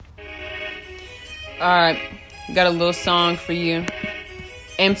Alright, got a little song for you.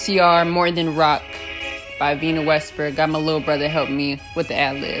 MTR, More Than Rock by Evina Westbrook. Got my little brother help me with the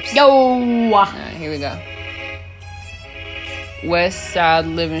ad-libs. Yo! Alright, here we go. West side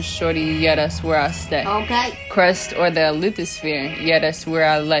living shorty, yeah, that's where I stay. Okay. Crust or the lithosphere, yeah, that's where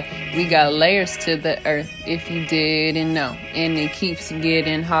I lay. We got layers to the earth, if you didn't know. And it keeps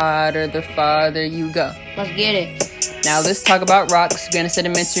getting hotter the farther you go. Let's get it. Now let's talk about rocks, being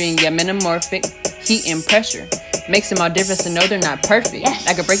sedimentary and yeah, metamorphic. Heat and pressure makes them all different, so no, they're not perfect. Yes.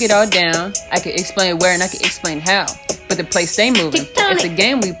 I could break it all down, I could explain where and I could explain how. But the place stay moving. It's a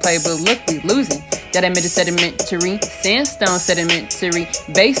game we play, but look, we losing. That admitted sedimentary, sandstone sedimentary,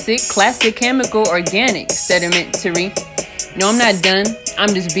 basic, classic, chemical, organic sedimentary. No, I'm not done.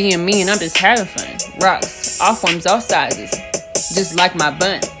 I'm just being me and I'm just having fun. Rocks, all forms, all sizes, just like my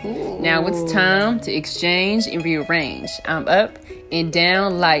bun. Ooh. Now it's time to exchange and rearrange. I'm up and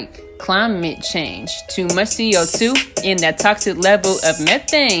down like climate change. Too much CO2 in that toxic level of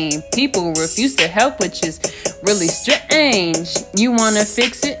methane. People refuse to help, which is really strange. You wanna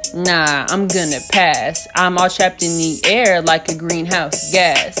fix it? Nah, I'm gonna pass. I'm all trapped in the air like a greenhouse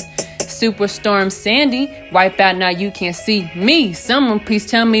gas. Superstorm Sandy, wipe out, now you can't see me. Someone please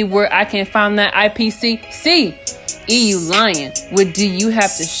tell me where I can find that IPCC. EU lying, what do you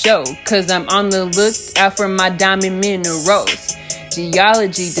have to show? Cause I'm on the lookout for my diamond minerals.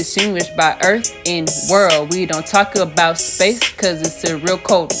 Geology distinguished by earth and world. We don't talk about space cause it's a real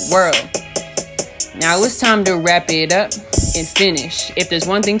cold world. Now it's time to wrap it up and finish. If there's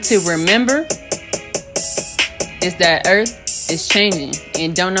one thing to remember, it's that earth is changing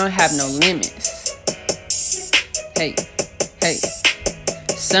and don't have no limits. Hey, hey.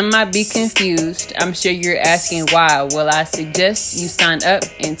 Some might be confused. I'm sure you're asking why. Well, I suggest you sign up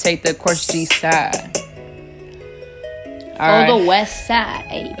and take the course Gsci. On the west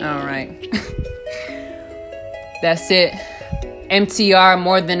side. All right. That's it. MTR,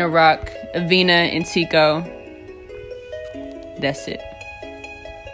 More Than a Rock, Evina and Tico. That's it.